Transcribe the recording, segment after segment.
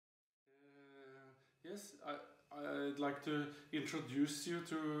Yes, I'd like to introduce you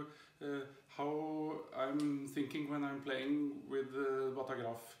to how I'm thinking when I'm playing with the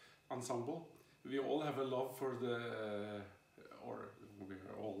Batagraf ensemble. We all have a love for or we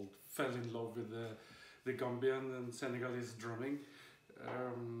all fell in love with the Gambian and Senegalese drumming.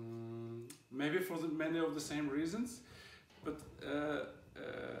 Maybe for many of the same reasons, but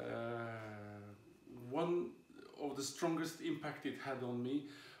one of the strongest impact it had on me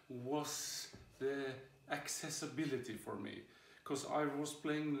was the accessibility for me, because I was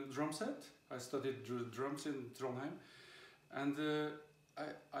playing the drum set. I studied drums in Trondheim, and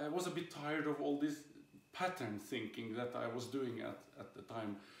I was a bit tired of all this pattern thinking that I was doing at the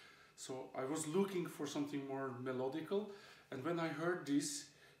time. So I was looking for something more melodical, and when I heard this,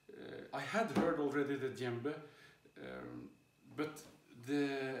 I had heard already the djembe, but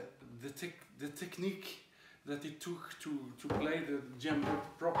the technique that it took to play the djembe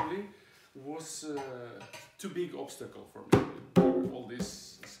properly was too big obstacle for me. All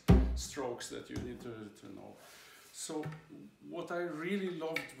these strokes that you need to know. So what I really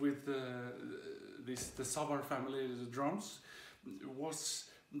loved with the Sabar family, the drums, was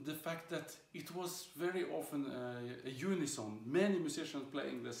the fact that it was very often a unison, many musicians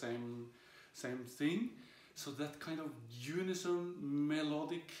playing the same thing. So that kind of unison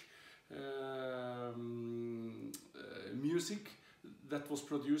melodic music that was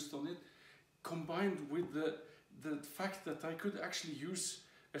produced on it, combined with the fact that I could actually use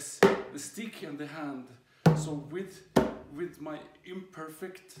the stick and the hand. So with my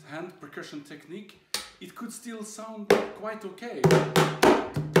imperfect hand percussion technique, it could still sound quite okay.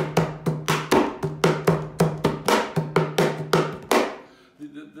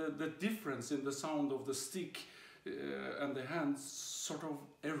 The difference in the sound of the stick and the hand sort of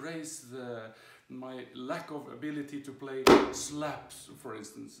erased my lack of ability to play slaps, for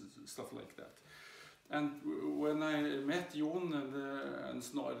instance, stuff like that. And when I met Jon and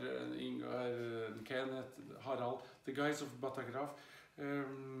Snorre and Ingar and Kenneth, Harald, the guys of Batagraf,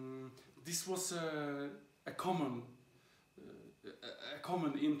 this was a common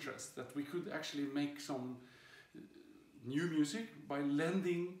interest, that we could actually make some new music by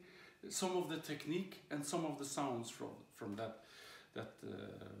lending some of the technique and some of the sounds from that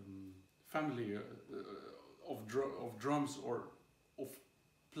family of drums, or of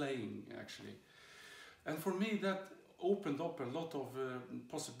playing actually. And for me that opened up a lot of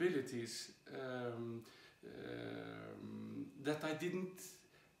possibilities that I didn't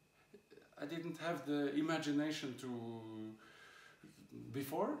have the imagination to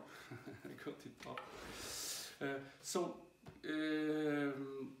before. I got it up.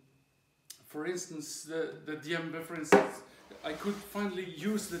 For instance, the djembe, for instance, I could finally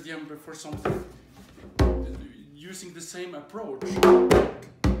use the djembe for something using the same approach.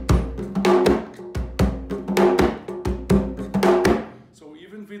 So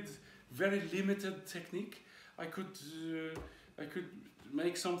even with very limited technique, I could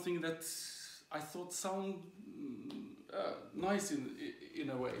make something that I thought sound nice in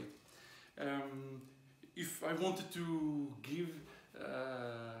a way. If I wanted to give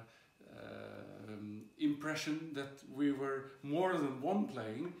impression that we were more than one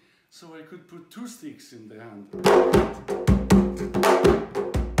playing, so I could put two sticks in the hand.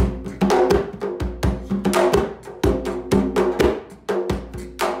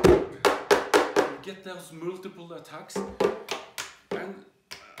 Get those multiple attacks, and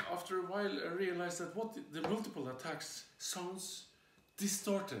after a while I realized that the multiple attacks sounds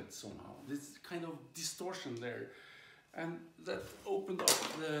distorted somehow. This kind of distortion there, and that opened up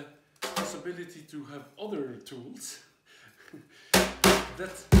the possibility to have other tools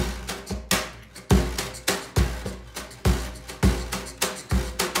that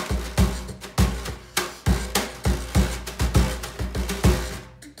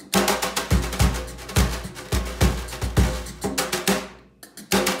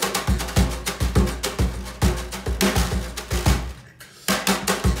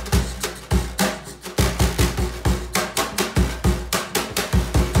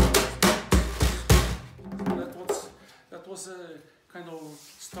was a kind of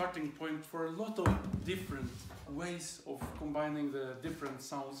starting point for a lot of different ways of combining the different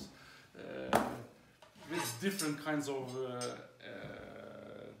sounds with different kinds of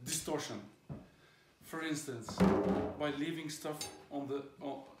distortion. For instance, by leaving stuff on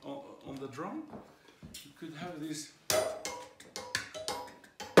the drum, you could have this.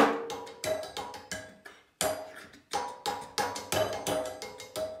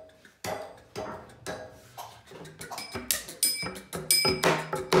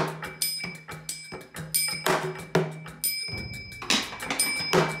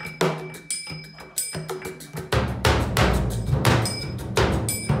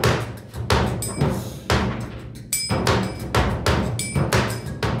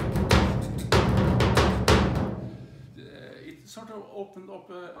 opened up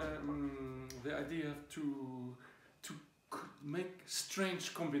the idea to make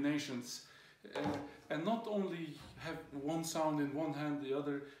strange combinations, and not only have one sound in one hand, the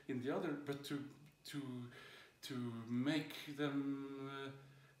other in the other, but to make them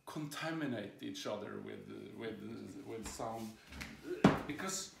contaminate each other with sound,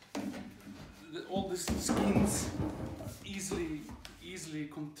 because all these skins easily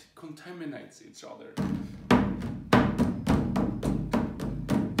contaminates each other.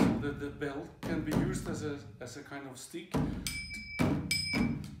 The bell can be used as a kind of stick,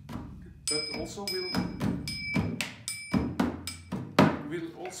 but also will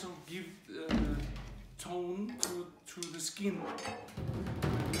also give tone to the skin.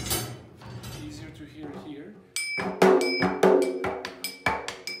 It's easier to hear here.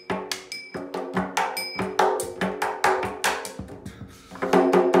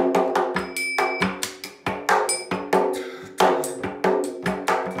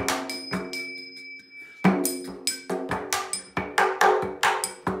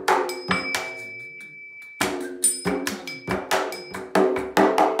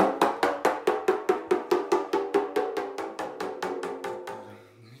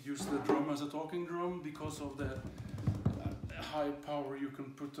 Use the drum as a talking drum because of the high power you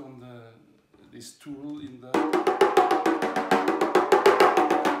can put on this tool in the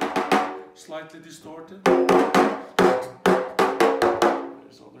slightly distorted. There's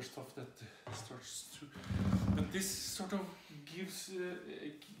other stuff that starts to, but this sort of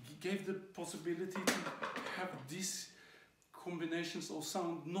gave the possibility to have these combinations of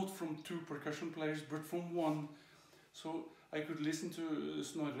sound not from two percussion players but from one. So I could listen to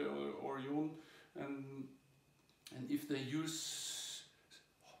Snorre or Jon, and if they use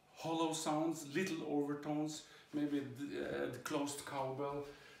hollow sounds, little overtones, maybe the closed cowbell,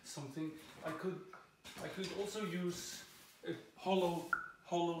 something, I could also use a hollow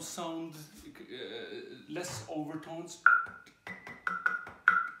sound, less overtones.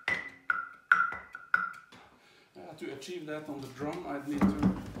 To achieve that on the drum, I'd need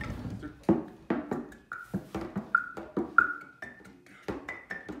to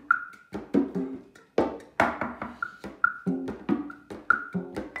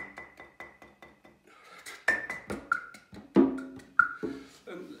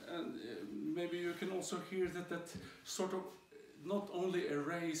maybe you can also hear that sort of not only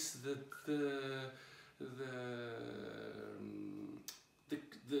erase the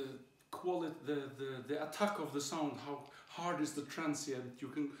quality, the attack of the sound, how hard is the transient. You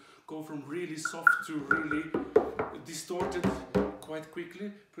can go from really soft to really distorted quite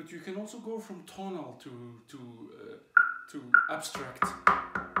quickly, but you can also go from tonal to abstract.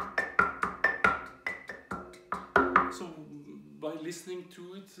 So by listening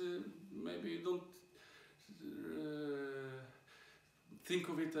to it, maybe you don't think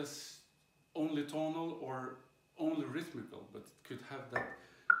of it as only tonal or only rhythmical, but it could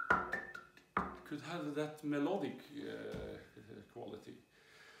have that melodic quality.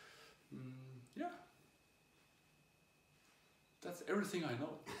 Yeah, that's everything I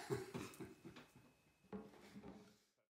know.